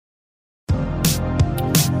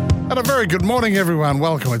And a very good morning, everyone.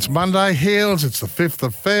 Welcome. It's Monday, Heels. It's the 5th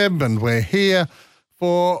of Feb, and we're here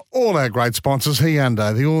for all our great sponsors,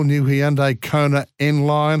 Hyundai, the all-new Hyundai Kona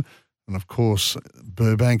N-Line, and, of course,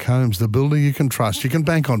 Burbank Homes, the builder you can trust. You can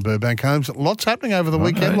bank on Burbank Homes. Lots happening over the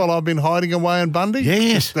weekend while I've been hiding away in Bundy.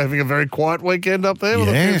 Yes. Just having a very quiet weekend up there with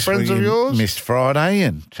a few friends of yours. Missed Friday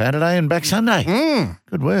and Saturday and back Sunday.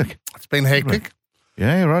 Good work. It's been hectic.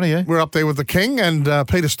 Yeah, righty, yeah. We're up there with the King and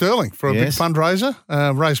Peter Sterling for a big fundraiser.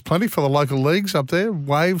 Raised plenty for the local leagues up there,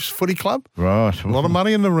 Waves Footy Club. Right. A lot of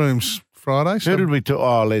money in the rooms Friday. Who did we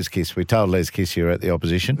talk? Les Kiss. We told Les Kiss you were at the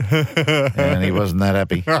opposition, and he wasn't that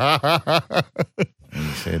happy.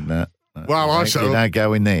 He said, no. Well, you don't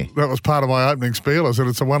go in there. That was part of my opening spiel. I said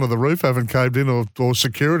it's a wonder the roof haven't caved in or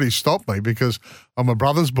security stopped me because I'm a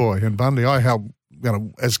brother's boy in Bundy. I helped,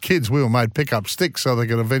 as kids, we were made pick up sticks so they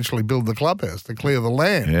could eventually build the clubhouse to clear the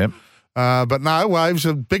land. Yep. But no, Waves,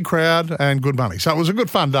 a big crowd and good money. So it was a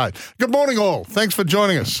good fun day. Good morning, all. Thanks for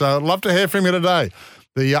joining us. Love to hear from you today.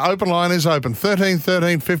 The open line is open, 13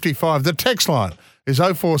 13 55. The text line is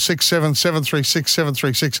 0467 736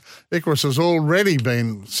 736. Icarus has already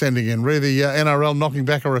been sending in. Really, the NRL knocking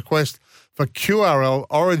back a request for QRL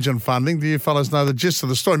origin funding. Do you fellas know the gist of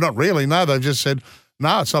the story? Not really, no. They've just said,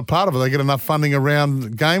 no, it's not part of it. They get enough funding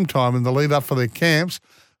around game time in the lead up for their camps.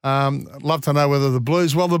 Love to know whether the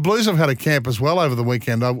Blues, well, the Blues have had a camp as well over the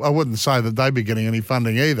weekend. I wouldn't say that they'd be getting any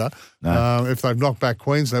funding either if they've knocked back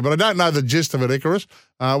Queensland. But I don't know the gist of it, Icarus.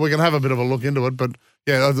 We can have a bit of a look into it. But,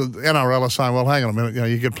 yeah, the NRL are saying, well, hang on a minute,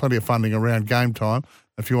 you get plenty of funding around game time.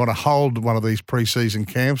 If you want to hold one of these pre-season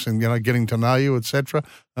camps and, getting to know you, etc.,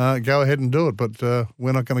 go ahead and do it. But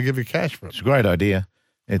we're not going to give you cash for it. It's a great idea.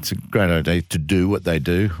 It's a great idea to do what they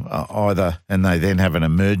do, and they then have an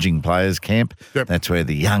emerging players camp. Yep. That's where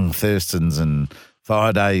the young Thurstons and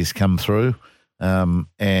Thaidays come through. The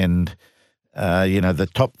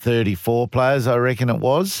top 34 players, I reckon it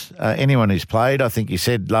was. Anyone who's played, I think you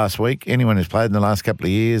said last week, anyone who's played in the last couple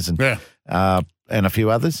of years and a few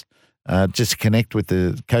others, just connect with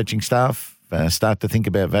the coaching staff, start to think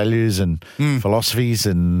about values and philosophies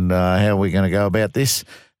and how we're going to go about this.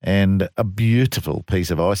 And a beautiful piece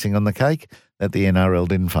of icing on the cake that the NRL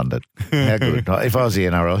didn't fund it. How good. If I was the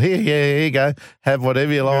NRL, here you go. Have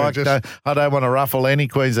whatever you like. I don't want to ruffle any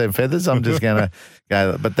Queensland feathers. I'm just going to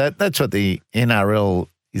go. But that's what the NRL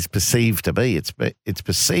is perceived to be. It's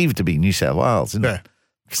perceived to be New South Wales, isn't it?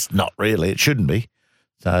 It's not really. It shouldn't be.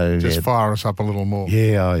 So just fire us up a little more.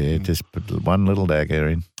 Yeah, just put one little dagger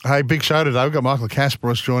in. Hey, big show today. We've got Michael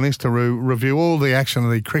Kasparis joining us to review all the action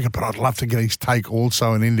of the cricket, but I'd love to get his take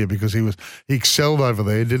also in India because he excelled over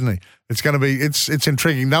there, didn't he? It's going to be it's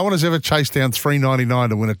intriguing. No one has ever chased down $399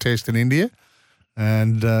 to win a test in India,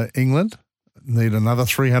 and England need another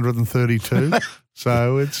 332.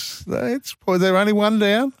 So they're only one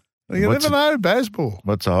down. You never know, Bazball.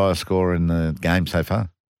 What's the highest score in the game so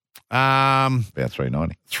far? About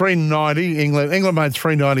 390. 390. England made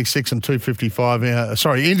 396 and 255.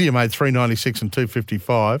 India made 396 and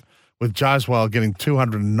 255 with Jaswal getting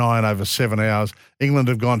 209 over 7 hours. England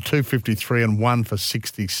have gone 253 and 1 for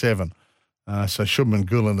 67. So Shubman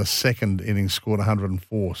Gill in the second innings scored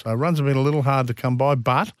 104. So runs have been a little hard to come by,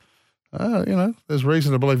 but there's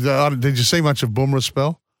reason to believe. Did you see much of Bumrah's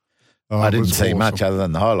spell? I didn't see much other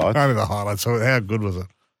than the highlights. Only the highlights. So how good was it?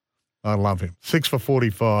 I love him. 6 for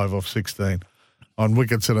 45 off 16 on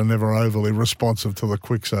wickets that are never overly responsive to the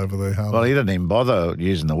quicks over there. Well, he doesn't even bother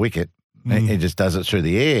using the wicket. He just does it through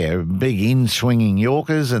the air. Big in-swinging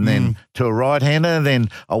Yorkers and then to a right-hander, then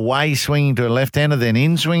away swinging to a left-hander, then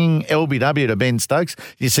in-swinging LBW to Ben Stokes.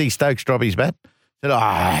 You see Stokes drop his bat? Said,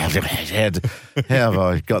 how have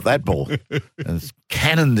I got that ball? And it's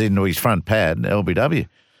cannoned into his front pad, LBW.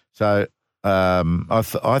 So I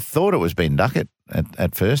thought it was Ben Duckett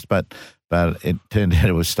at first, but it turned out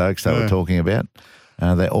it was Stokes they were talking about.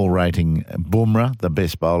 They're all rating Bumrah the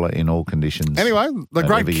best bowler in all conditions. Anyway,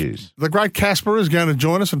 the great Casper is going to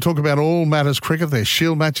join us and talk about all matters cricket. There's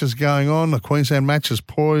Shield matches going on. The Queensland match is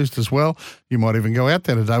poised as well. You might even go out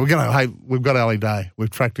there today. We've got Ali Day. We've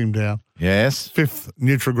tracked him down. Yes. 5th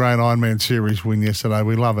Nutrigrain Ironman Series win yesterday.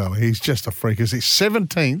 We love Ali. He's just a freak. It's his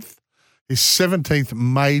 17th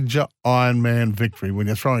major Ironman victory when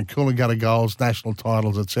you're throwing Coolangatta goals, national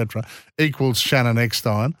titles, etc. Equals Shannon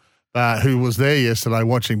Eckstein. Who was there yesterday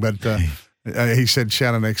watching, but he said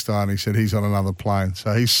Shannon Eckstein. He said he's on another plane,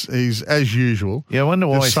 so he's as usual. Yeah, I wonder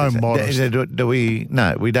why he's so modest. Do we?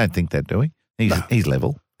 No, we don't think that, do we? He's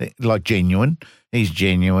level, like genuine. He's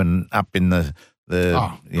genuine up in the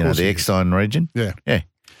Eckstein region. Yeah.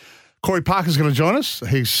 Corey Parker's going to join us.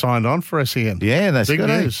 He's signed on for SEN. Yeah, that's big good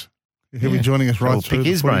news. He'll be joining us right through pick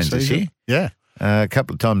his brains this year. Yeah. a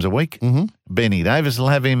couple of times a week. Mm-hmm. Benny Davis will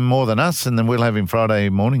have him more than us, and then we'll have him Friday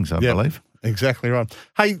mornings, I believe. Exactly right.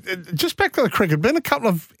 Hey, just back to the cricket. Been a couple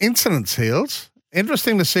of incidents, Heels.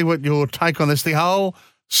 Interesting to see what your take on this, the whole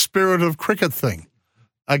spirit of cricket thing.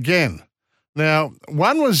 Again. Now,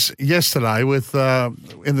 one was yesterday with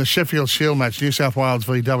in the Sheffield Shield match, New South Wales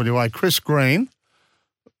v WA. Chris Green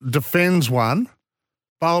defends one.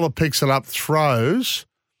 Bowler picks it up, throws.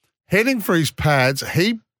 Heading for his pads,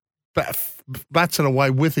 he bats it away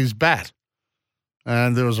with his bat.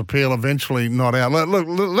 And there was a appeal eventually not out. Look,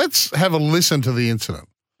 let's have a listen to the incident.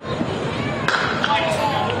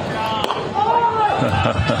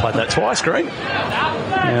 Played that twice, Green.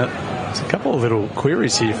 Now, there's a couple of little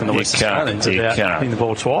queries here from the West Australians about hitting the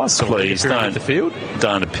ball twice. Please don't the field.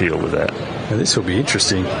 Don't appeal with that. Now, this will be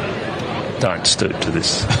interesting. Don't stoop to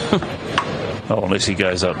this. Unless he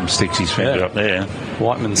goes up and sticks his finger up there.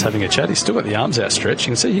 Whiteman's having a chat. He's still got the arms outstretched.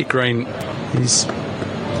 You can see here Green is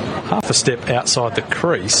half a step outside the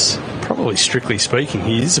crease. Probably strictly speaking,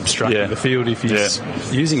 he is obstructing the field if he's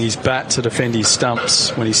using his bat to defend his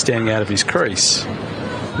stumps when he's standing out of his crease.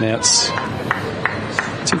 Now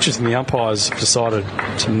it's interesting the umpires have decided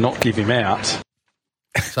to not give him out.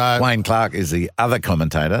 So Wayne Clark is the other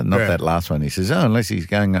commentator, not that last one. He says, unless he's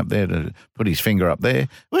going up there to put his finger up there.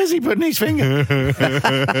 Where's he putting his finger?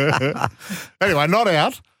 Anyway, not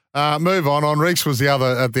out. Move on. Enriques was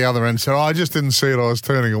at the other end. Said, I just didn't see it. I was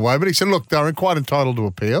turning away. But he said, look, Darren, quite entitled to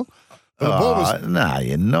appeal. But the ball was... No,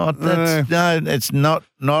 you're not. No, it's not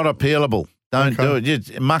appealable. Don't do it.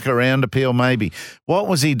 Just muck around, appeal maybe. What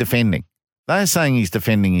was he defending? They're saying he's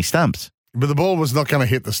defending his stumps. But the ball was not going to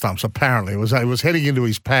hit the stumps, apparently. It was heading into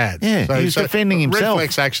his pads. Yeah, he was defending himself.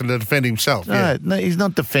 Reflex action to defend himself. No, he's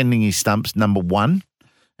not defending his stumps, number one.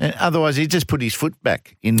 Otherwise, he'd just put his foot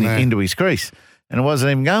back into his crease. And it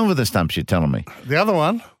wasn't even going for the stumps, you're telling me. The other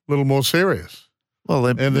one, a little more serious. Well,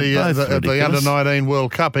 at the Under-19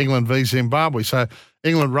 World Cup, England v Zimbabwe. So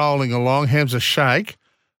England rolling along, Hamza Sheikh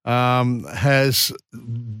has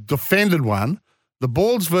defended one. The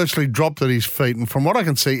ball's virtually dropped at his feet, and from what I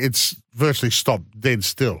can see, it's virtually stopped dead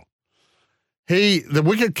still. The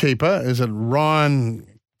wicket keeper, is it Ryan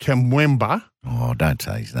Kamwemba? Oh, don't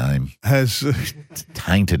say his name. It's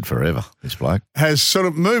tainted forever, this bloke. Has sort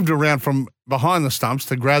of moved around from behind the stumps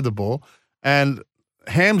to grab the ball, and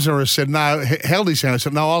Hamza has said no, held his hand and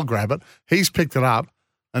said, no, I'll grab it. He's picked it up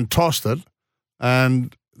and tossed it,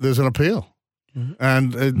 and there's an appeal. Mm-hmm.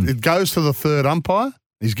 And it goes to the third umpire.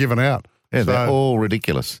 He's given out. Yeah, they're all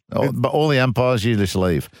ridiculous. But all the umpires, you just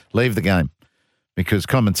leave the game because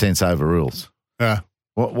common sense overrules. Yeah.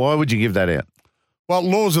 Why would you give that out? Well,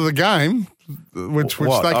 laws of the game, which they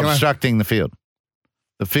can obstructing the field.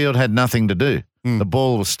 The field had nothing to do. The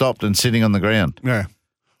ball was stopped and sitting on the ground. Yeah.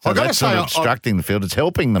 So that's not obstructing the field. It's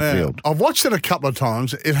helping the field. I've watched it a couple of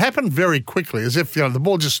times. It happened very quickly, as if the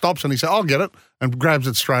ball just stops and he said, "I'll get it," and grabs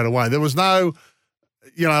it straight away. There was no.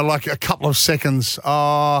 Like a couple of seconds.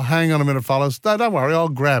 Oh, hang on a minute, fellas. No, don't worry. I'll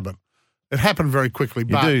grab it. It happened very quickly.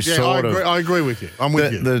 But I agree with you. I'm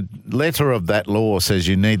with you. The letter of that law says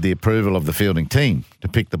you need the approval of the fielding team to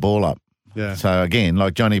pick the ball up. Yeah. So again,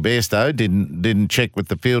 like Johnny Bairstow didn't check with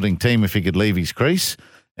the fielding team if he could leave his crease,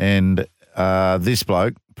 and this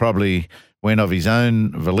bloke probably went of his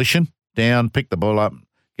own volition down, picked the ball up,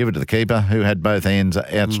 give it to the keeper who had both hands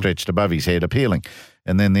outstretched above his head, appealing,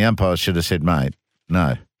 and then the umpire should have said, "Mate,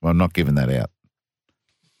 no, I'm not giving that out."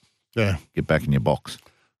 Yeah. Get back in your box.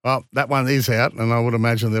 Well, that one is out, and I would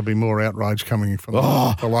imagine there'll be more outrage coming from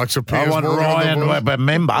the likes of Piers. I want Ryan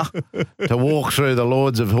Member to walk through the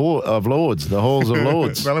Lords of Lords, the halls of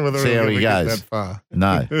Lords. See how he goes. That far.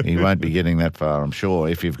 No, he won't be getting that far, I'm sure.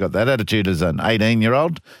 If you've got that attitude as an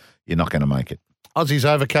 18-year-old, you're not going to make it. Aussies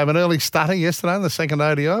overcame an early stutter yesterday in the second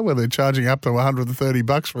ODI where they're charging up to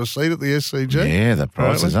 $130 for a seat at the SCG. Yeah, the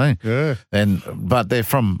prices, Yeah. But they're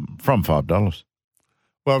from $5.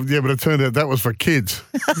 Well, yeah, but it turned out that was for kids.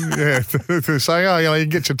 Yeah, they're saying, you can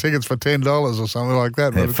get your tickets for $10 or something like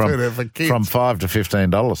that, but it turned out for kids. From $5 to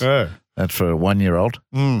 $15. Yeah. That's for a 1-year-old.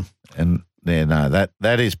 Mm. And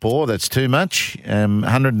that is poor. That's too much.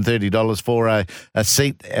 $130 for a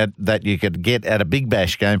seat that you could get at a Big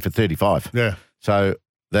Bash game for $35. Yeah. So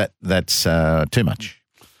that's too much.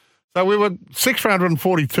 So we were 6 for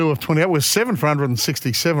 142 of 28. We're 7 for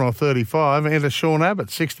 167 or 35. Enter Sean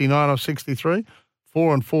Abbott, 69 of 63.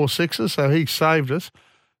 4 and 4 sixes, so he saved us.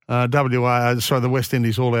 The West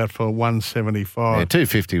Indies all out for 175. Yeah,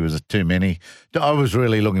 250 was too many. I was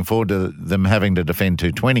really looking forward to them having to defend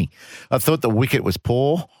 220. I thought the wicket was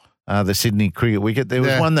poor, the Sydney cricket wicket. There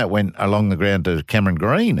was one that went along the ground to Cameron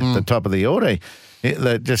Green at the top of the order.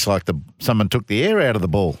 just like someone took the air out of the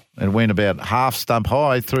ball. It went about half stump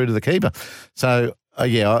high through to the keeper. So,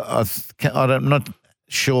 I'm not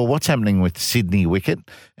sure what's happening with Sydney wicket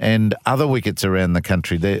and other wickets around the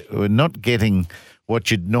country. We're not getting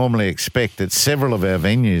what you'd normally expect at several of our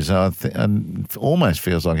venues. It almost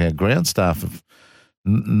feels like our ground staff have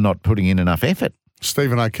not putting in enough effort.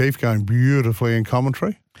 Stephen O'Keefe going beautifully in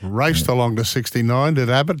commentary. Raced along to 69. Did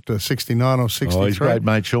Abbott to 69 or 63? Oh, he's great,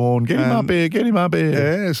 mate, Sean. Get him up here. Get him up here.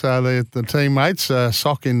 Yeah, so the teammates,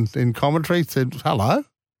 Sock in commentary, said, hello,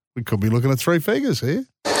 we could be looking at three figures here.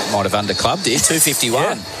 Might have underclubbed here. 251.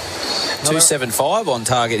 Yeah. 275 on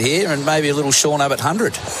target here, and maybe a little Sean Abbott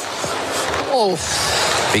 100. Oh,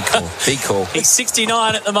 big call, big call. He's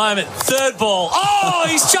 69 at the moment. Third ball. Oh,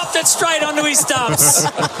 he's chopped it straight onto his stumps.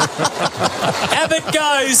 Abbott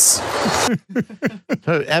goes.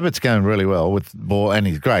 So Abbott's going really well with ball, and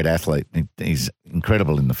he's a great athlete. He's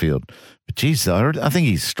incredible in the field. But geez, I think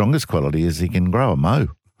his strongest quality is he can grow a mo.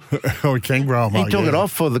 Oh, he can grow a mo. He took it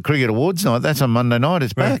off for the Cricket Awards night. That's on Monday night.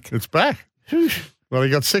 It's back. It's back. Well, he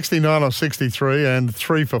got 69 or 63 and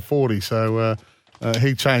 3 for 40, so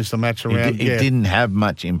he changed the match around. He didn't have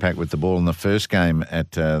much impact with the ball in the first game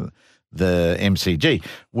at the MCG,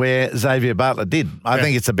 where Xavier Bartlett did. I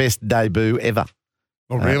think it's the best debut ever.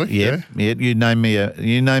 Oh, really? Yeah. You name me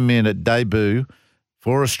a debut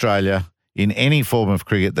for Australia in any form of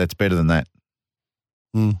cricket that's better than that.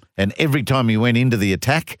 And every time he went into the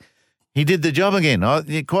attack, he did the job again.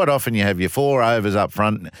 Quite often you have your 4 overs up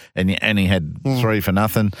front and he had 3 for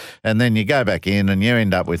nothing, and then you go back in and you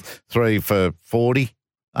end up with 3 for 40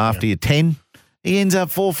 after your 10. He ends up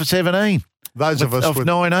 4 for 17 of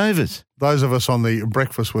 9 overs. Those of us on the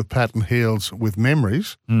Breakfast with Pat and Heels with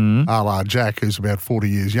memories, a la Jack, who's about 40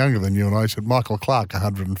 years younger than you and I, said Michael Clarke,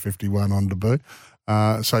 151 on debut.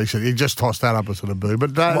 So he said he just tossed that up as a debut.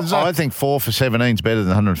 But I think 4 for 17 is better than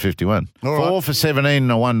 151. All 4 right. for 17 in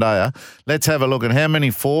a one-dayer. Let's have a look at how many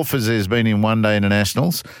 4-fers there's been in one-day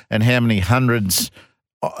internationals and how many hundreds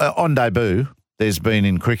on debut there's been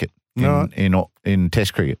in cricket, in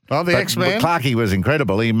Test cricket. Oh, the X-Man. But Clarkey was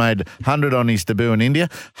incredible. He made 100 on his debut in India,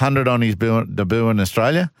 100 on his debut in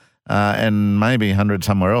Australia, and maybe 100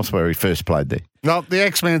 somewhere else where he first played there. No, the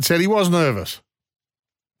X-Man said he was nervous.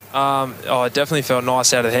 It definitely felt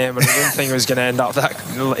nice out of the hand, but I didn't think it was going to end up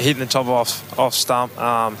hitting the top off stump.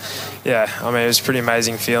 It was a pretty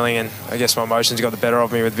amazing feeling, and I guess my emotions got the better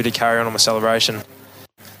of me with a bit of carry on my celebration.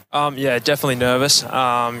 Definitely nervous.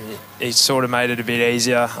 It sort of made it a bit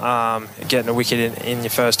easier, getting a wicket in your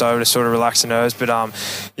first over to sort of relax the nerves. But,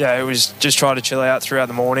 it was just try to chill out throughout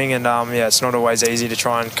the morning, and, it's not always easy to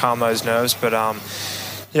try and calm those nerves, but...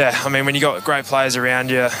 when you got great players around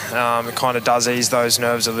you, it kind of does ease those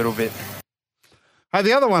nerves a little bit. Hey,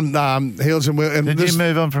 the other one, Heels, Did you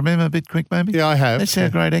move on from him a bit quick, maybe? Yeah, I have. That's our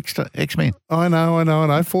great X-Men. I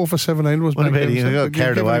know. 4 for 17 was... What about he got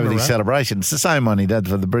carried away with his celebration? It's the same one he does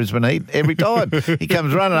for the Brisbane Heat every time. He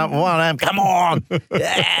comes running up one arm, come on!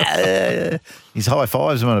 Yeah. His high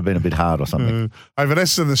fives might have been a bit hard or something. Hey,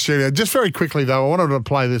 Vanessa's in the studio. Just very quickly, though, I wanted to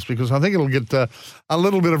play this because I think it'll get a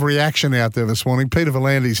little bit of reaction out there this morning. Peter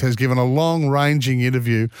V'landys has given a long-ranging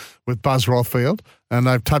interview with Buzz Rothfield, and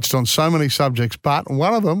they've touched on so many subjects, but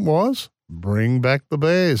one of them was bring back the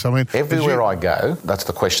Bears. I mean, everywhere I go, that's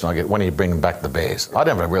the question I get. When are you bringing back the Bears? I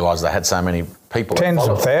didn't realise they had so many people. Tens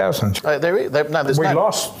of thousands. We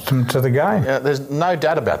lost them to the game. There's no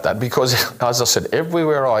doubt about that because, as I said,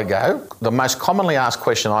 everywhere I go, the most commonly asked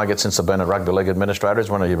question I get since I've been a rugby league administrator is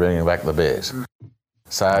when are you bringing back the Bears?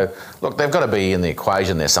 So, look, they've got to be in the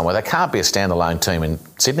equation there somewhere. They can't be a standalone team in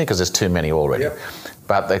Sydney because there's too many already. Yep.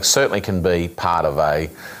 But they certainly can be part of a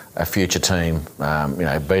future team,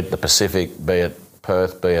 be it the Pacific, be it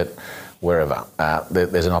Perth, be it wherever.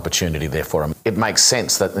 There's an opportunity there for them. It makes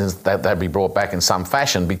sense that they'd be brought back in some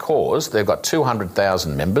fashion because they've got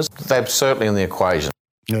 200,000 members. They're certainly in the equation.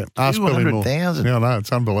 Yeah, ask Billy Moore. 200,000. Yeah, no,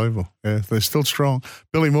 it's unbelievable. Yeah, they're still strong.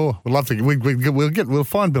 Billy Moore, we'd love to. We'll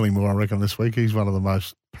find Billy Moore, I reckon, this week. He's one of the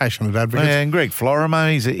most passionate advocates. Yeah, and Greg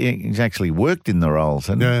Florimo, he's actually worked in the roles,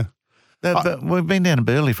 hasn't he? Yeah. But we've been down to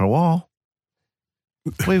Burleigh for a while.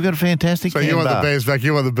 We've got a fantastic So you want the Bears back?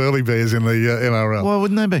 You want the Burleigh Bears in the NRL? Well,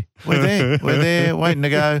 wouldn't they be? We're there. We're there, waiting to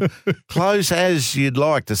go. Close as you'd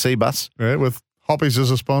like to see, Bus. Yeah, with Hoppies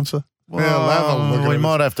as a sponsor. Well, we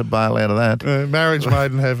might have to bail out of that. Marriage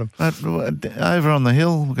made in heaven. But over on the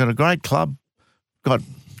hill, we've got a great club. Got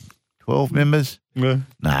 12 members. Yeah.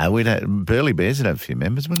 No, Burleigh Bears would have a few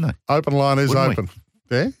members, wouldn't they? Open line is Wouldn't open.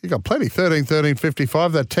 Yeah, you got plenty. 13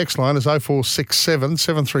 55. That text line is 0467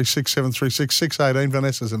 736 736 618.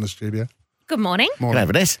 Vanessa's in the studio. Good morning. G'day,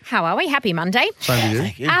 Vanessa. How are we? Happy Monday. Same to you.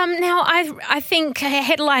 Thank you. Now, I think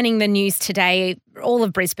headlining the news today, all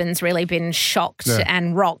of Brisbane's really been shocked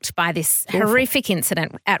and rocked by this horrific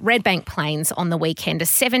incident at Redbank Plains on the weekend. A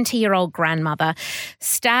 70-year-old grandmother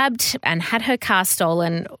stabbed and had her car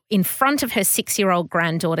stolen in front of her 6-year-old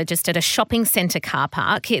granddaughter just at a shopping centre car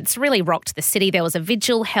park. It's really rocked the city. There was a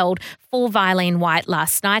vigil held for Vilene White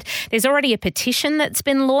last night. There's already a petition that's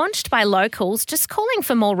been launched by locals just calling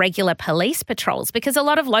for more regular police patrols because a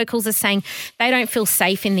lot of locals are saying they don't feel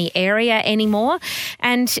safe in the area anymore.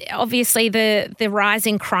 And obviously the rise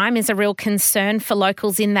in crime is a real concern for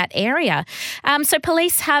locals in that area. So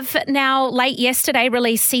police have now, late yesterday,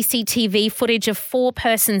 released CCTV footage of 4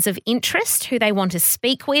 persons of interest who they want to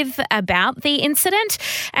speak with about the incident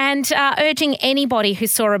and urging anybody who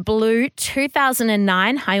saw a blue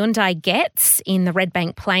 2009 Hyundai Getz in the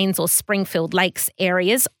Redbank Plains or Springfield Lakes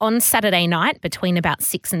areas on Saturday night between about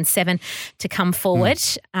 6 and 7 to come forward.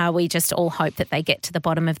 We just all hope that they get to the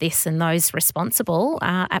bottom of this and those responsible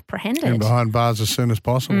are apprehended. And behind bars as soon as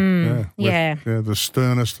possible. Yeah. The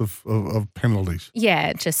sternest of penalties.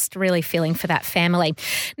 Yeah, just really feeling for that family.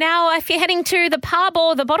 Now, if you're heading to the pub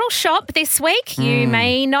or the bottle shop this week, you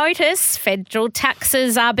may notice federal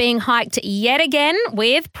taxes are being hiked yet again,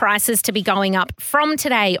 with prices to be going up from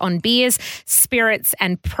today on beers, spirits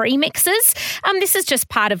and premixes. This is just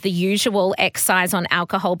part of the usual excise on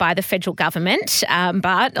alcohol by the federal government,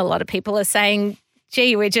 but a lot of people are saying,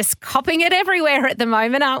 gee, we're just copping it everywhere at the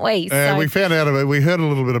moment, aren't we? We found out about it. We heard a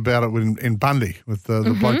little bit about it in Bundy with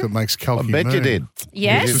the bloke that makes Kelky. I bet you did.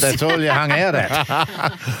 Yes. That's all you hung out at.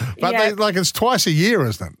 But it's twice a year,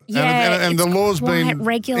 isn't it? Yeah, and the law's been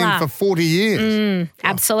regular in for 40 years.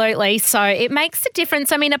 Absolutely. So it makes a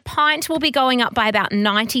difference. I mean, a pint will be going up by about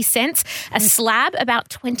 90 cents, a slab about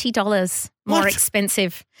 $20 more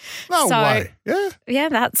expensive. No way. Yeah? Yeah,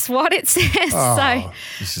 that's what it says. So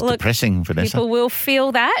This is depressing, Vanessa. people will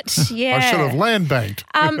feel that. Yeah. I should have land banked.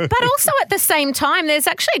 But also at the same time, there's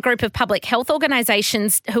actually a group of public health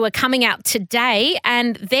organisations who are coming out today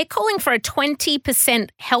and they're calling for a 20%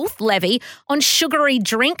 health levy on sugary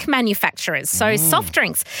drink manufacturers, so soft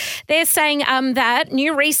drinks. They're saying that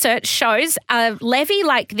new research shows a levy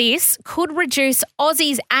like this could reduce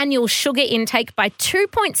Aussies' annual sugar intake by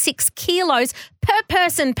 2.6 kilos per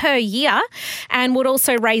person per year and would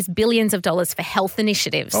also raise billions of dollars for health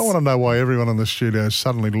initiatives. I want to know why everyone in the studio is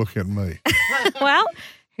suddenly looking at me. Well,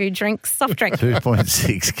 who drinks soft drink?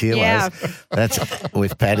 2.6 kilos. Yeah. That's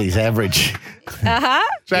with Paddy's average.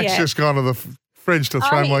 Jack's just gone to the fridge to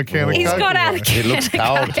throw my can of He's Coke got out away. a can It looks of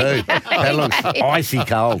cold Coke. too. That looks icy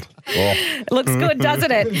cold. Oh. Looks good,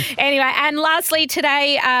 doesn't it? Anyway, and lastly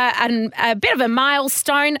today, a bit of a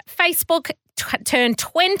milestone. Facebook turned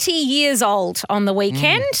 20 years old on the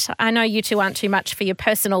weekend. I know you two aren't too much for your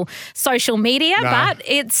personal social media, but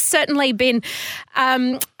it's certainly been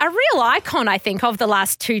a real icon, I think, of the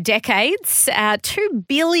last 2 decades. 2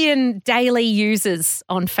 billion daily users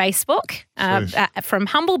on Facebook from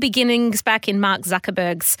humble beginnings back in Mark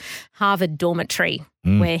Zuckerberg's Harvard dormitory,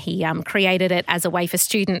 where he created it as a way for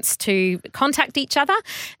students to contact each other.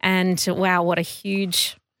 And wow, what a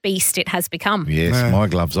huge beast it has become. Yes, my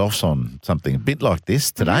gloves off's on something a bit like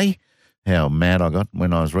this today. How mad I got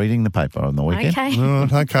when I was reading the paper on the weekend.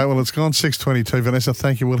 Okay. Okay, well, it's gone 6:22. Vanessa,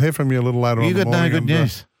 thank you. We'll hear from you a little later on You in the got no morning. good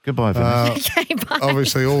news. Goodbye, Vanessa. Okay, bye.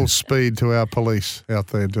 Obviously, all speed to our police out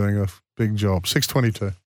there doing a big job. 6:22.